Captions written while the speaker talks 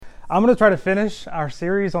I'm going to try to finish our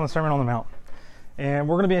series on the Sermon on the Mount. And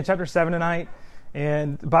we're going to be in chapter 7 tonight.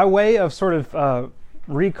 And by way of sort of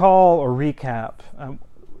recall or recap,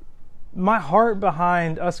 my heart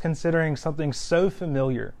behind us considering something so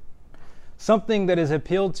familiar, something that is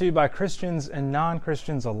appealed to by Christians and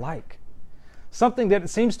non-Christians alike, something that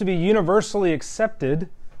seems to be universally accepted,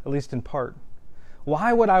 at least in part.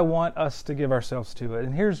 Why would I want us to give ourselves to it?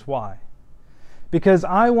 And here's why. Because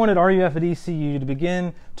I wanted RUF at ECU to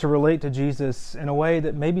begin to relate to Jesus in a way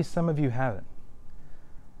that maybe some of you haven't.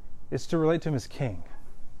 It's to relate to Him as King.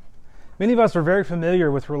 Many of us are very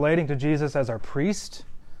familiar with relating to Jesus as our priest,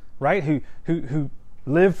 right? Who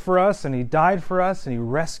lived for us and He died for us and He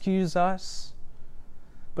rescues us.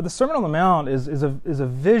 But the Sermon on the Mount is a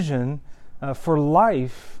vision for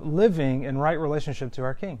life living in right relationship to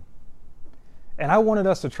our King. And I wanted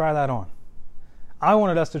us to try that on. I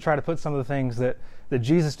wanted us to try to put some of the things that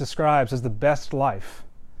Jesus describes as the best life,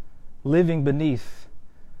 living beneath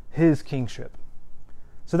His kingship.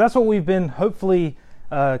 So that's what we've been hopefully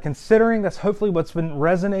considering. That's hopefully what's been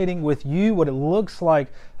resonating with you, what it looks like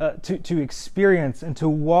to experience and to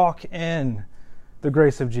walk in the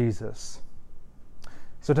grace of Jesus.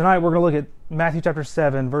 So tonight we're going to look at Matthew chapter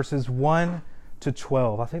 7, verses 1 to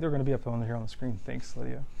 12. I think they're going to be up on here on the screen. Thanks,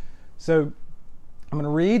 Lydia. So I'm going to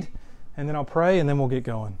read, and then I'll pray, and then we'll get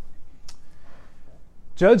going.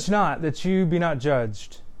 Judge not that you be not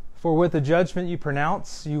judged, for with the judgment you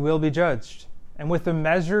pronounce, you will be judged, and with the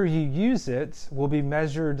measure you use it will be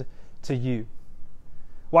measured to you.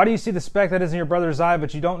 Why do you see the speck that is in your brother's eye,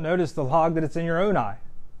 but you don't notice the log that is in your own eye?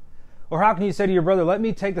 Or how can you say to your brother, let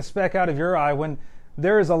me take the speck out of your eye, when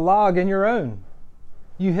there is a log in your own?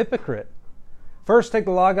 You hypocrite. First take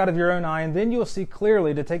the log out of your own eye, and then you will see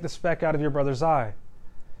clearly to take the speck out of your brother's eye.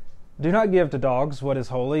 Do not give to dogs what is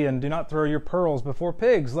holy, and do not throw your pearls before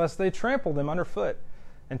pigs, lest they trample them underfoot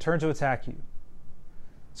and turn to attack you.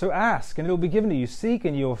 So ask, and it will be given to you. Seek,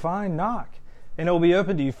 and you will find. Knock, and it will be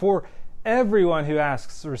opened to you. For everyone who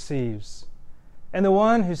asks receives, and the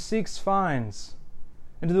one who seeks finds,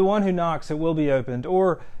 and to the one who knocks it will be opened.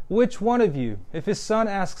 Or which one of you, if his son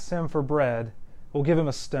asks him for bread, will give him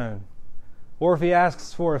a stone? Or if he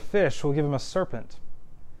asks for a fish, will give him a serpent?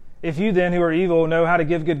 If you then, who are evil, know how to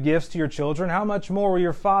give good gifts to your children, how much more will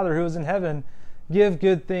your Father who is in heaven give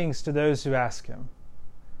good things to those who ask Him?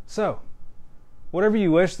 So, whatever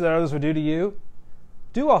you wish that others would do to you,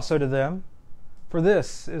 do also to them, for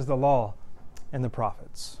this is the law and the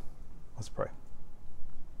prophets. Let's pray.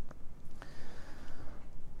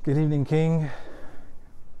 Good evening, King.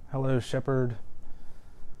 Hello, Shepherd.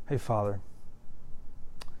 Hey, Father.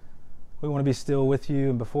 We want to be still with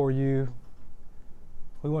you and before you.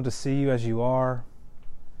 We want to see you as you are.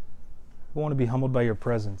 We want to be humbled by your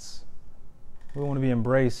presence. We want to be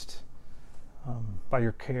embraced by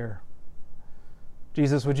your care.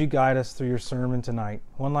 Jesus, would you guide us through your sermon tonight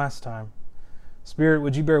one last time? Spirit,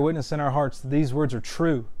 would you bear witness in our hearts that these words are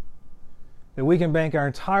true, that we can bank our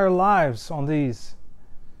entire lives on these.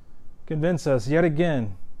 Convince us yet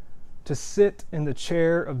again to sit in the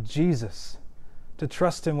chair of Jesus, to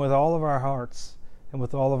trust Him with all of our hearts and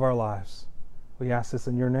with all of our lives. We ask this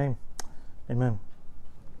in your name. Amen.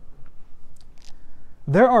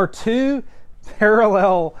 There are two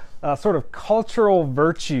parallel sort of cultural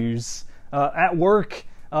virtues at work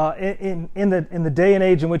in the day and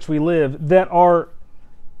age in which we live that are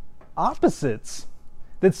opposites,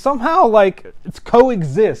 that somehow it's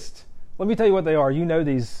coexist. Let me tell you what they are. You know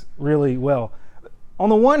these really well. On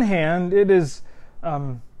the one hand, it is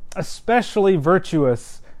especially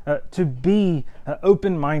virtuous to be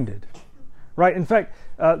open-minded. Right? In fact,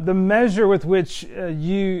 the measure with which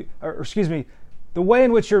the way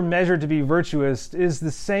in which you're measured to be virtuous is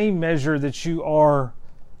the same measure that you are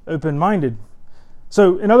open-minded.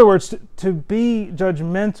 So, in other words, to be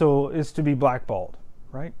judgmental is to be blackballed,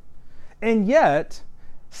 right? And yet,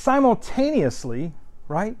 simultaneously,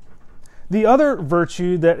 right, the other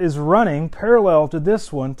virtue that is running parallel to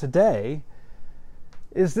this one today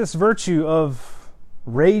is this virtue of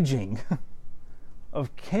raging,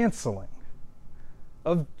 of canceling,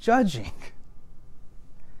 of judging.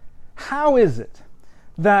 How is it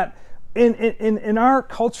that in our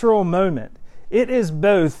cultural moment, it is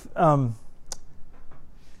both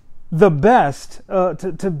the best,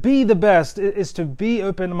 to be the best is to be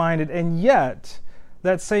open-minded, and yet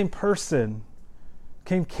that same person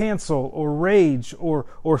can cancel or rage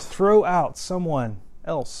or throw out someone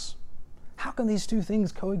else? How can these two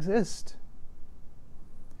things coexist?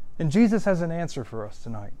 And Jesus has an answer for us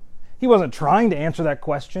tonight. He wasn't trying to answer that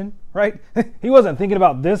question, right? He wasn't thinking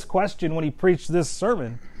about this question when He preached this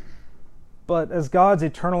sermon. But as God's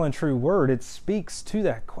eternal and true word, it speaks to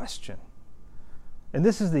that question. And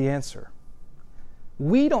this is the answer.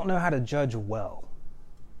 We don't know how to judge well.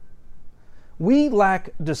 We lack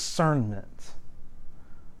discernment.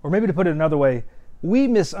 Or maybe to put it another way, we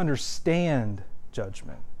misunderstand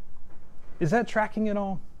judgment. Is that tracking at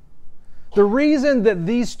all? The reason that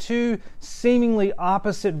these two seemingly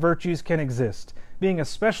opposite virtues can exist, being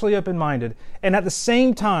especially open-minded, and at the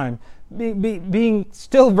same time being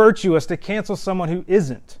still virtuous to cancel someone who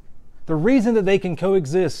isn't, the reason that they can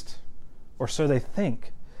coexist, or so they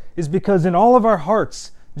think, is because in all of our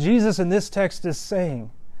hearts, Jesus in this text is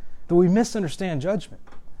saying that we misunderstand judgment.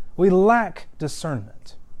 We lack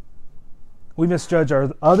discernment. We misjudge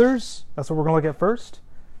our others. That's what we're going to look at first.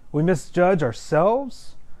 We misjudge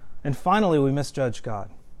ourselves. And finally, we misjudge God.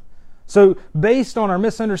 So based on our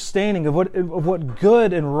misunderstanding of what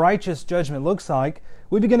good and righteous judgment looks like,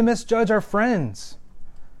 we begin to misjudge our friends.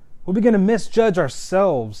 We begin to misjudge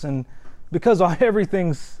ourselves. And because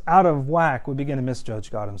everything's out of whack, we begin to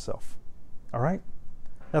misjudge God himself. All right?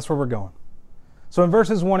 That's where we're going. So in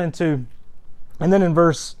verses 1 and 2, and then in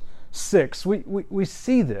verse 6, we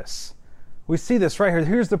see this. We see this right here.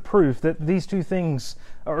 Here's the proof that these two things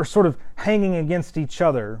are sort of hanging against each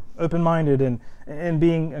other, open-minded and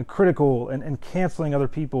being critical and canceling other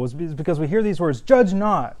people, is because we hear these words, judge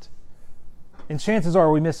not. And chances are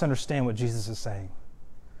we misunderstand what Jesus is saying.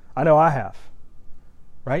 I know I have.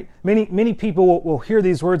 Right? Many people will hear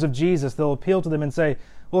these words of Jesus. They'll appeal to them and say,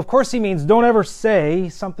 well, of course he means don't ever say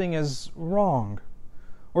something is wrong.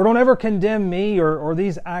 Or don't ever condemn me or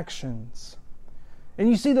these actions. And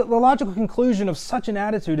you see that the logical conclusion of such an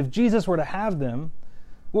attitude, if Jesus were to have them,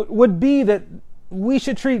 would be that we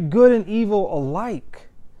should treat good and evil alike.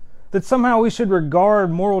 That somehow we should regard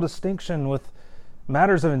moral distinction with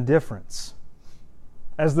matters of indifference.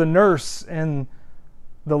 As the nurse in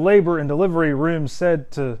the labor and delivery room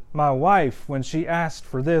said to my wife when she asked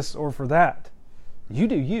for this or for that, you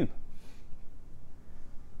do you.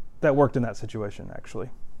 That worked in that situation,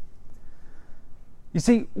 actually. You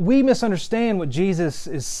see, we misunderstand what Jesus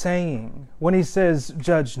is saying when he says,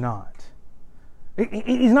 judge not.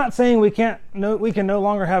 He's not saying we can no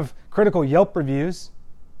longer have critical Yelp reviews,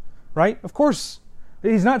 right? Of course.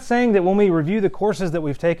 He's not saying that when we review the courses that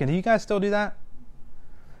we've taken, do you guys still do that?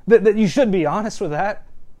 That you should be honest with that.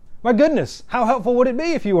 My goodness, how helpful would it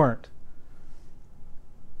be if you weren't?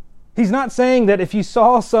 He's not saying that if you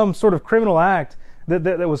saw some sort of criminal act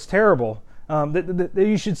that was terrible, that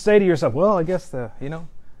you should say to yourself, well, I guess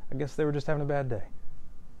they were just having a bad day.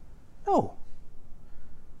 No.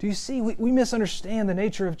 Do you see? We misunderstand the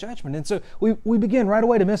nature of judgment. And so we begin right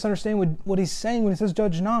away to misunderstand what he's saying when he says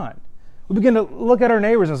judge not. We begin to look at our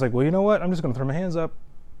neighbors and it's like, well, you know what? I'm just going to throw my hands up.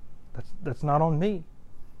 That's not on me.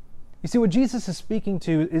 You see, what Jesus is speaking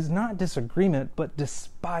to is not disagreement, but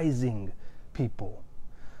despising people.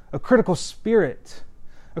 A critical spirit,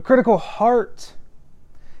 a critical heart.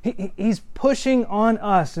 He's pushing on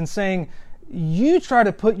us and saying, you try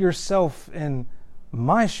to put yourself in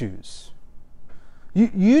my shoes.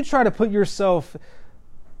 You try to put yourself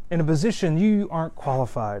in a position you aren't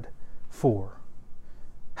qualified for.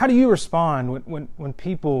 How do you respond when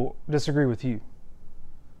people disagree with you?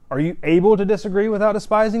 Are you able to disagree without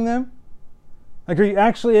despising them? Like, are you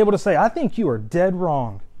actually able to say, I think you are dead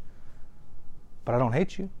wrong, but I don't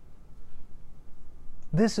hate you?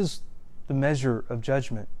 This is the measure of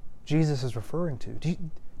judgment Jesus is referring to. Do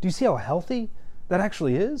you see how healthy that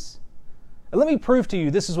actually is? And let me prove to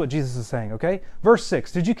you this is what Jesus is saying, okay? Verse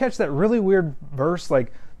 6. Did you catch that really weird verse?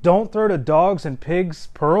 Like, don't throw to dogs and pigs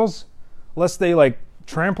pearls, lest they,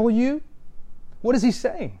 trample you? What is he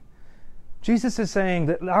saying? Jesus is saying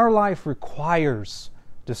that our life requires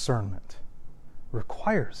discernment.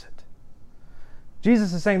 Requires it.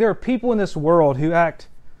 Jesus is saying there are people in this world who act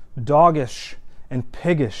doggish and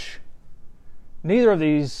piggish. Neither of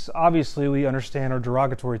these, obviously, we understand are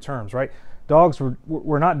derogatory terms, right? Dogs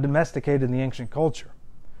were not domesticated in the ancient culture.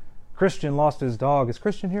 Christian lost his dog. Is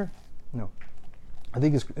Christian here? No. I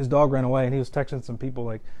think his dog ran away, and he was texting some people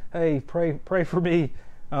like, hey, pray for me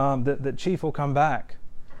that Chief will come back.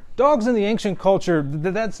 Dogs in the ancient culture,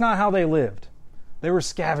 that's not how they lived. They were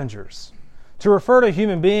scavengers. To refer to a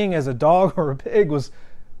human being as a dog or a pig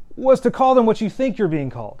was to call them what you think you're being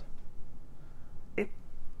called.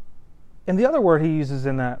 And the other word he uses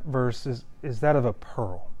in that verse is that of a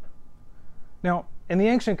pearl. Now, in the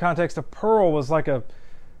ancient context, a pearl was like a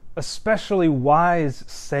especially wise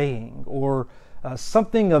saying or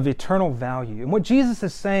something of eternal value. And what Jesus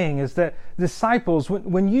is saying is that disciples,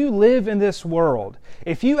 when you live in this world,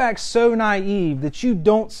 if you act so naive that you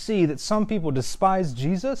don't see that some people despise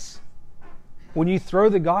Jesus, when you throw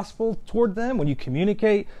the gospel toward them, when you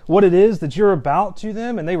communicate what it is that you're about to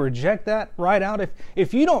them and they reject that right out,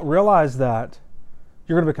 if you don't realize that,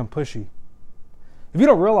 you're going to become pushy. If you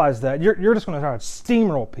don't realize that, you're just going to try to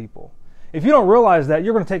steamroll people. If you don't realize that,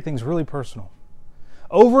 you're going to take things really personal.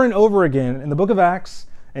 Over and over again in the book of Acts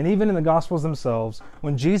and even in the Gospels themselves,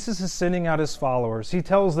 when Jesus is sending out his followers, he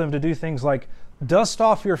tells them to do things like dust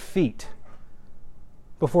off your feet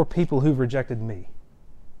before people who've rejected me.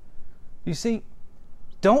 You see,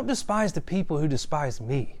 don't despise the people who despise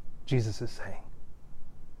me, Jesus is saying.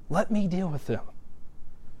 Let me deal with them.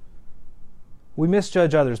 We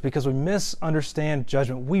misjudge others because we misunderstand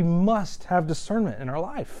judgment. We must have discernment in our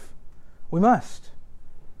life. We must.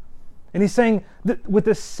 And he's saying that with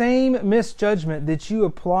the same misjudgment that you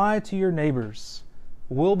apply to your neighbors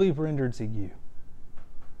will be rendered to you.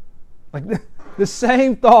 Like the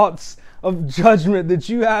same thoughts of judgment that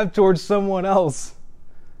you have towards someone else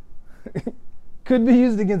could be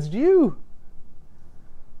used against you.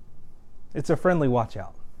 It's a friendly watch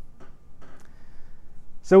out.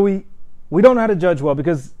 So we don't know how to judge well,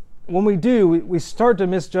 because when we do, we start to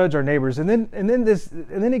misjudge our neighbors, and then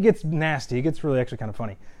it gets nasty. It gets really actually kind of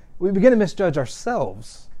funny. We begin to misjudge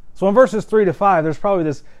ourselves. So in verses 3 to 5, there's probably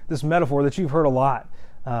this metaphor that you've heard a lot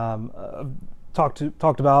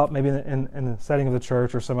talked about, maybe in the setting of the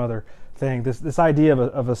church or some other thing. This idea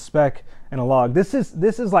of a speck and a log. This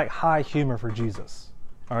is like high humor for Jesus.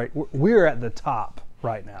 All right, we're at the top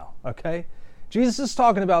right now. Okay, Jesus is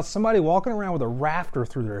talking about somebody walking around with a rafter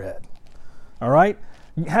through their head. All right,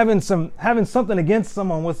 having something against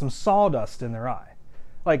someone with some sawdust in their eye.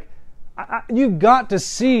 Like you've got to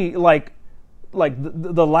see like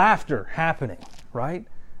the laughter happening, right?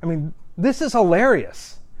 I mean, this is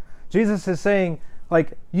hilarious. Jesus is saying,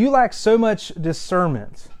 like, you lack so much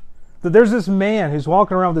discernment that there's this man who's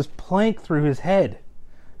walking around with this plank through his head,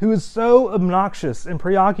 who is so obnoxious and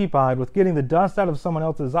preoccupied with getting the dust out of someone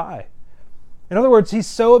else's eye. In other words, he's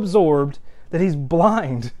so absorbed that he's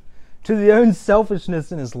blind to the own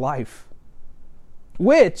selfishness in his life,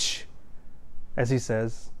 which, as he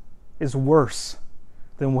says, is worse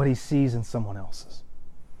than what he sees in someone else's.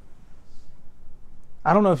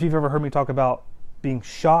 I don't know if you've ever heard me talk about being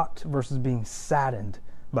shocked versus being saddened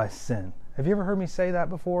by sin. Have you ever heard me say that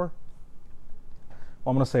before?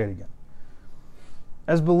 Well, I'm going to say it again.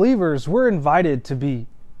 As believers, we're invited to be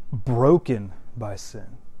broken by sin.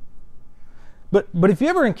 But if you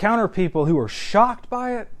ever encounter people who are shocked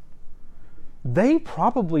by it, they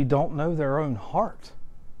probably don't know their own heart.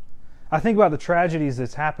 I think about the tragedies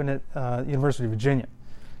that's happened at University of Virginia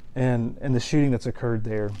and the shooting that's occurred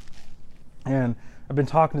there. And I've been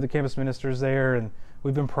talking to the campus ministers there, and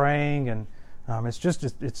we've been praying, and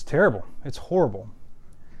it's terrible. It's horrible.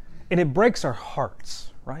 And it breaks our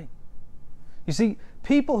hearts, right? You see,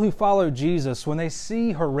 people who follow Jesus, when they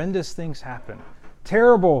see horrendous things happen,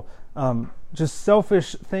 terrible, just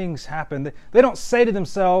selfish things happen, they don't say to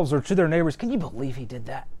themselves or to their neighbors, "Can you believe he did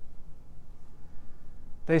that?"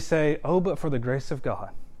 They say, "Oh, but for the grace of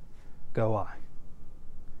God, go I."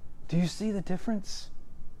 Do you see the difference?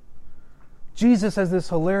 Jesus has this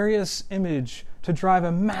hilarious image to drive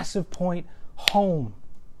a massive point home.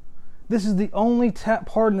 This is the only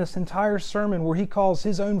part in this entire sermon where he calls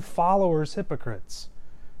his own followers hypocrites.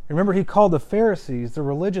 Remember, he called the Pharisees, the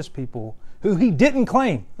religious people, who he didn't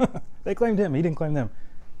claim. They claimed him, he didn't claim them.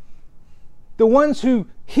 The ones who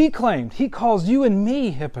he claimed, he calls you and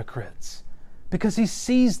me hypocrites because he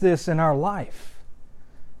sees this in our life.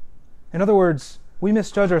 In other words, we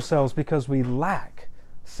misjudge ourselves because we lack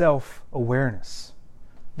self-awareness.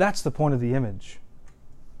 That's the point of the image.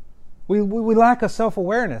 We lack a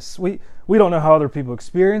self-awareness. We don't know how other people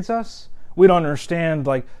experience us. We don't understand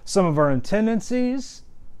like some of our own tendencies.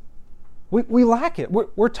 We lack it.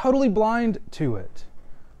 We're totally blind to it.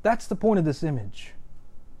 That's the point of this image.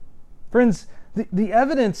 Friends, the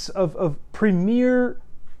evidence of premier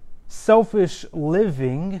selfish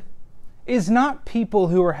living is not people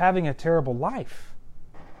who are having a terrible life.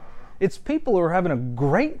 It's people who are having a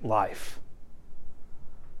great life.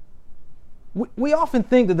 We often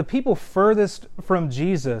think that the people furthest from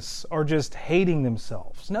Jesus are just hating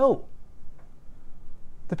themselves. No.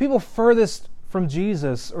 The people furthest from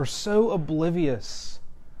Jesus are so oblivious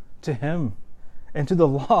to Him and to the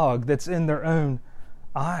log that's in their own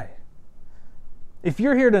eye. If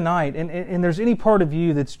you're here tonight and there's any part of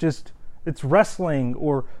you it's wrestling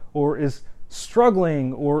or is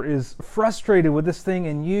struggling or is frustrated with this thing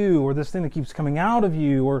in you, or this thing that keeps coming out of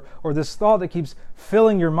you, or this thought that keeps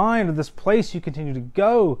filling your mind, or this place you continue to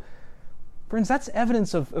go, friends, that's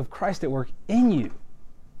evidence of Christ at work in you.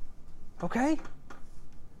 Okay?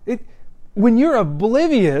 When you're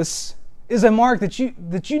oblivious, is a mark that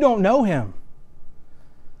you don't know Him.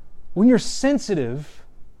 When you're sensitive,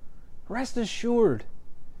 rest assured,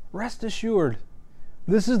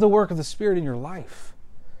 this is the work of the Spirit in your life.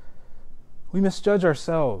 We misjudge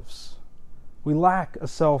ourselves. We lack a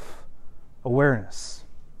self-awareness.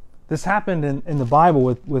 This happened in the Bible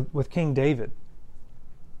with King David.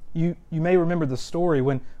 You may remember the story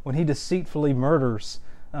when he deceitfully murders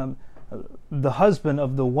the husband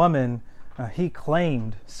of the woman he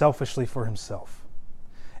claimed selfishly for himself.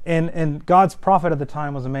 And God's prophet at the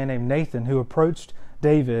time was a man named Nathan who approached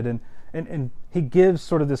David and he gives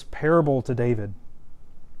sort of this parable to David.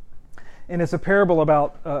 And it's a parable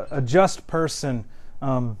about a just person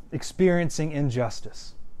experiencing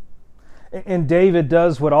injustice. And David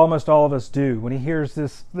does what almost all of us do. When he hears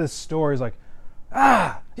this story, he's like,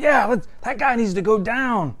 that guy needs to go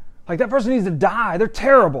down. Like, that person needs to die. They're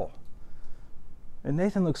terrible. And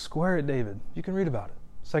Nathan looks square at David. You can read about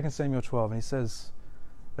it. 2 Samuel 12. And he says,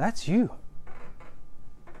 that's you.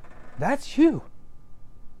 That's you.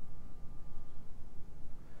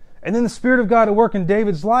 And then the Spirit of God at work in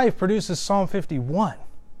David's life produces Psalm 51.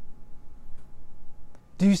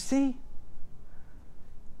 Do you see?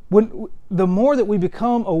 The more that we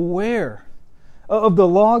become aware of the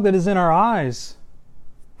log that is in our eyes,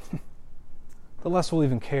 the less we'll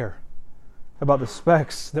even care about the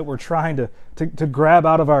specks that we're trying to grab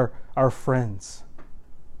out of our friends.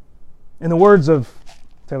 In the words of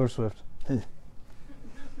Taylor Swift,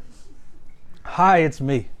 hi, it's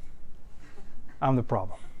me. I'm the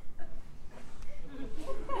problem.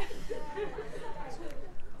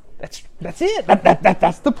 That's it.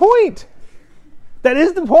 That's the point. That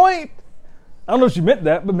is the point. I don't know if she meant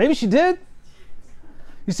that, but maybe she did.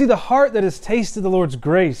 You see, the heart that has tasted the Lord's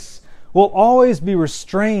grace will always be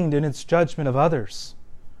restrained in its judgment of others,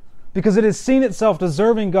 because it has seen itself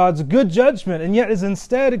deserving God's good judgment and yet has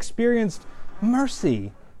instead experienced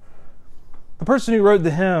mercy. The person who wrote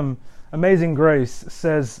the hymn, Amazing Grace,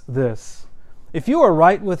 says this: if you are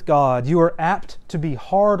right with God, you are apt to be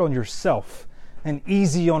hard on yourself and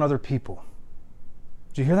easy on other people.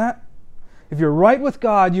 Did you hear that? If you're right with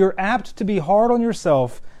God, you're apt to be hard on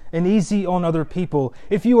yourself and easy on other people.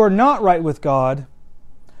 If you are not right with God,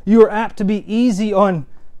 you are apt to be easy on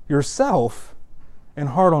yourself and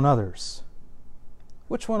hard on others.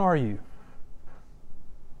 Which one are you?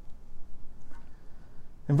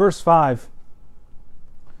 In verse 5,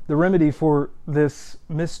 the remedy for this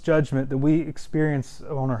misjudgment that we experience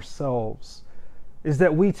on ourselves is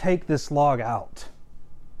that we take this log out.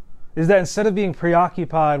 Is that instead of being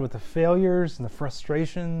preoccupied with the failures and the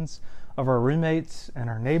frustrations of our roommates and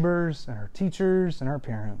our neighbors and our teachers and our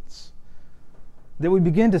parents, that we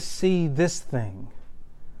begin to see this thing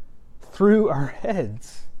through our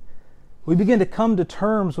heads. We begin to come to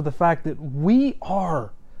terms with the fact that we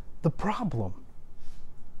are the problem.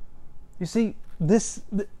 You see, this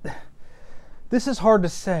is hard to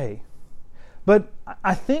say, but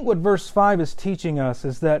I think what verse 5 is teaching us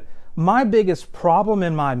is that my biggest problem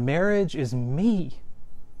in my marriage is me.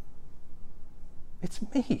 It's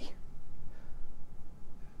me.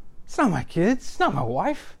 It's not my kids. It's not my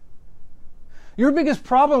wife. Your biggest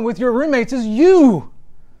problem with your roommates is you.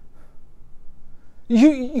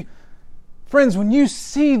 Friends, when you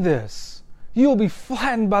see this, you will be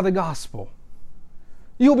flattened by the gospel.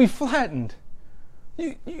 You'll be flattened.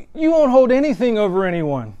 You won't hold anything over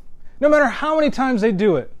anyone, no matter how many times they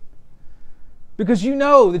do it, because you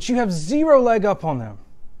know that you have zero leg up on them,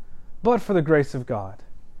 but for the grace of God.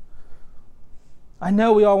 I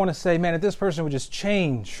know we all want to say, man, if this person would just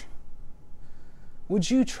change. Would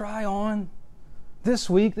you try on this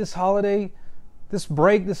week, this holiday, this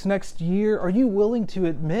break, this next year? Are you willing to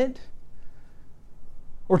admit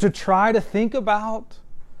or to try to think about,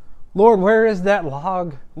 Lord, where is that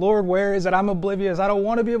log? Lord, where is it? I'm oblivious. I don't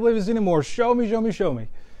want to be oblivious anymore. Show me, show me, show me.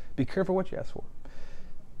 Be careful what you ask for.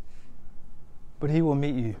 But He will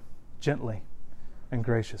meet you gently and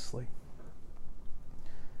graciously.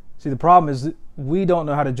 See, the problem is that we don't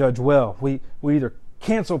know how to judge well. We either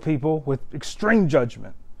cancel people with extreme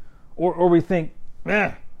judgment, or we think,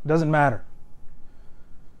 it doesn't matter.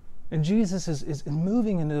 And Jesus is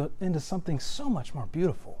moving into something so much more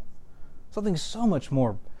beautiful, something so much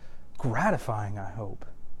more gratifying, I hope.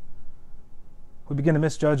 We begin to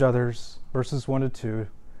misjudge others, verses 1 to 2.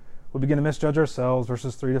 We begin to misjudge ourselves,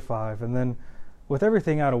 verses 3 to 5. And then, with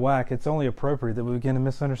everything out of whack, it's only appropriate that we begin to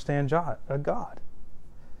misunderstand God.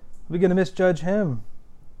 We begin to misjudge Him.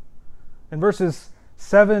 In verses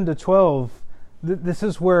 7 to 12, this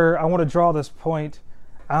is where I want to draw this point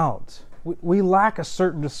out. We lack a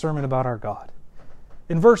certain discernment about our God.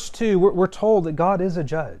 In verse 2, we're told that God is a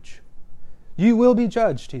judge. You will be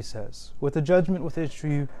judged, he says, with the judgment with which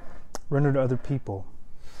you render to other people.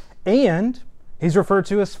 And he's referred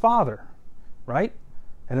to as Father, right?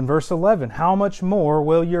 And in verse 11, how much more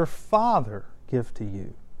will your Father give to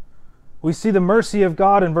you? We see the mercy of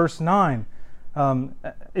God in verse 9.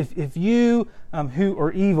 If you who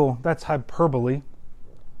are evil, that's hyperbole,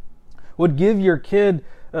 would give your kid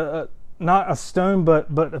not a stone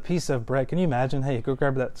but a piece of bread. Can you imagine? Hey, go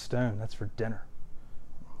grab that stone. That's for dinner.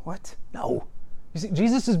 What? No. You see,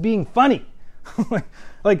 Jesus is being funny.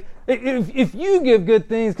 like if you give good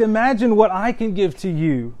things, imagine what I can give to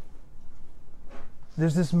you.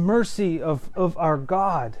 There's this mercy of our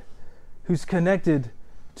God who's connected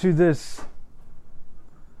to this.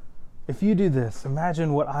 If you do this,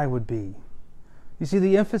 imagine what I would be. You see,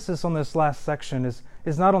 the emphasis on this last section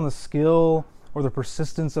is not on the skill or the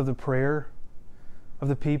persistence of the prayer of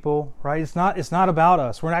the people, right? It's not about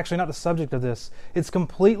us. We're actually not the subject of this. It's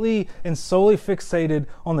completely and solely fixated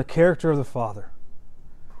on the character of the Father.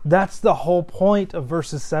 That's the whole point of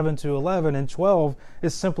verses 7 to 11, and 12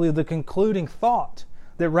 is simply the concluding thought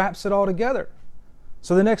that wraps it all together.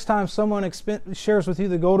 So the next time someone shares with you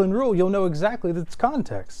the golden rule, you'll know exactly its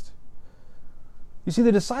context. You see,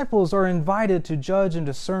 the disciples are invited to judge and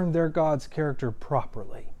discern their God's character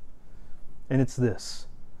properly. And it's this,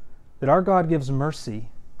 that our God gives mercy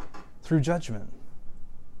through judgment.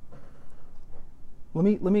 Let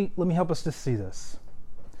me help us to see this.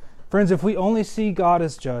 Friends, if we only see God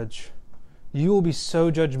as judge, you will be so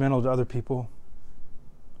judgmental to other people.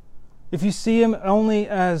 If you see Him only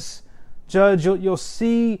as judge, you'll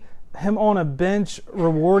see Him on a bench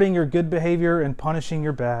rewarding your good behavior and punishing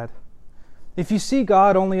your bad. If you see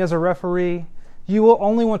God only as a referee, you will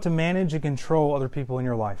only want to manage and control other people in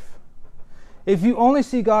your life. If you only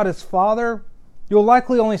see God as Father, you'll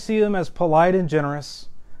likely only see Him as polite and generous,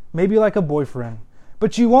 maybe like a boyfriend,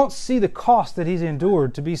 but you won't see the cost that He's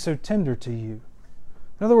endured to be so tender to you.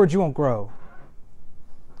 In other words, you won't grow.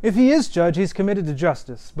 If He is judge, He's committed to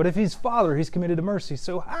justice, but if He's Father, He's committed to mercy.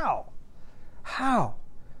 So how? How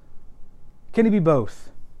can He be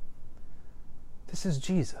both? This is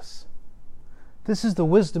Jesus. This is the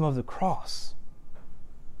wisdom of the cross.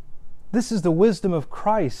 This is the wisdom of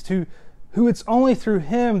Christ, who it's only through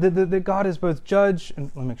Him that God is both judge,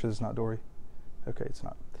 and let me make sure this is not Dory. Okay, it's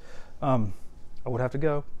not. I would have to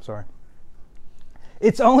go. Sorry.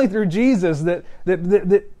 It's only through Jesus that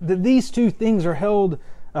these two things are held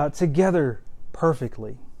together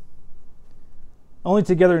perfectly. Only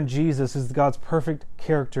together in Jesus is God's perfect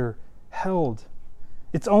character held.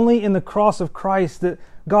 It's only in the cross of Christ that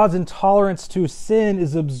God's intolerance to sin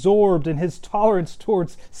is absorbed and His tolerance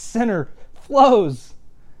towards sinner flows.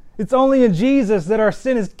 It's only in Jesus that our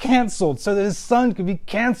sin is canceled so that His Son can be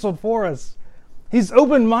canceled for us. He's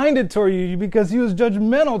open-minded toward you because He was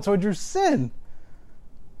judgmental toward your sin.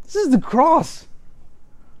 This is the cross.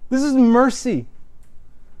 This is mercy.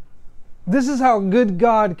 This is how good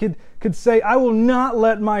God could say, I will not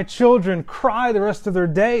let my children cry the rest of their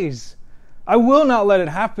days. I will not let it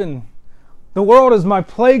happen. The world is my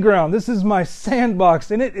playground. This is my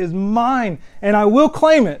sandbox, and it is mine, and I will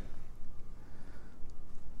claim it.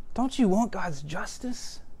 Don't you want God's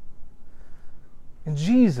justice? And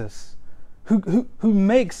Jesus, who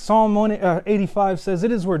makes Psalm 85 says,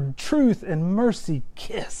 it is where truth and mercy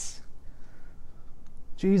kiss.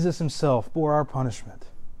 Jesus Himself bore our punishment.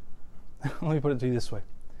 Let me put it to you this way.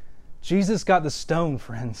 Jesus got the stone,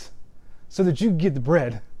 friends, so that you could get the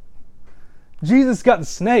bread. Jesus got the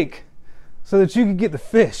snake so that you could get the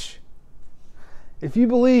fish. If you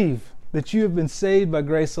believe that you have been saved by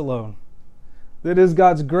grace alone, that is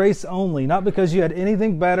God's grace only, not because you had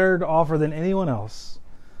anything better to offer than anyone else,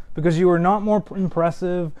 because you were not more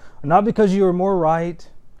impressive, or not because you were more right.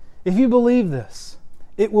 If you believe this,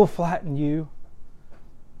 it will flatten you.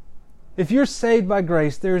 If you're saved by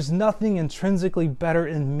grace, there is nothing intrinsically better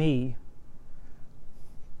in me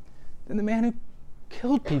than the man who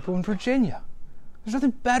killed people in Virginia. There's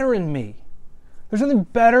nothing better in me. There's nothing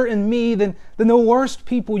better in me than the worst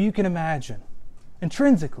people you can imagine,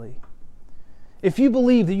 intrinsically. If you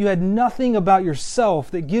believe that you had nothing about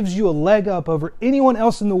yourself that gives you a leg up over anyone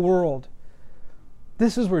else in the world,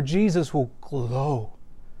 this is where Jesus will glow.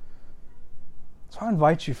 So I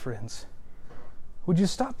invite you, friends, would you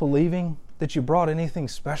stop believing that you brought anything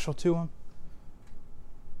special to Him?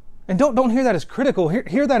 And don't hear that as critical.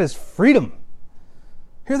 Hear that as freedom.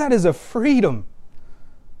 Hear that as a freedom.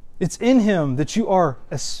 It's in Him that you are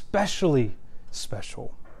especially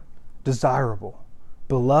special, desirable,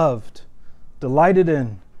 beloved, delighted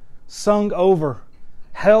in, sung over,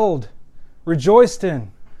 held, rejoiced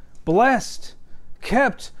in, blessed,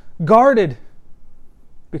 kept, guarded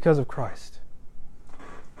because of Christ.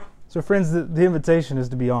 So friends, the invitation is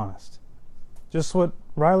to be honest. Just what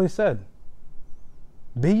Riley said.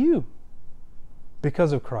 Be you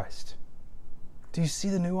because of Christ. Do you see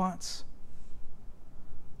the nuance?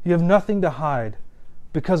 You have nothing to hide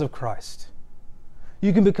because of Christ.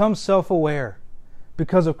 You can become self-aware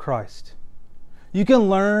because of Christ. You can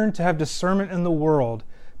learn to have discernment in the world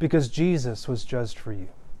because Jesus was judged for you.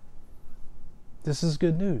 This is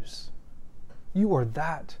good news. You are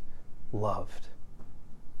that loved.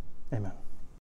 Amen.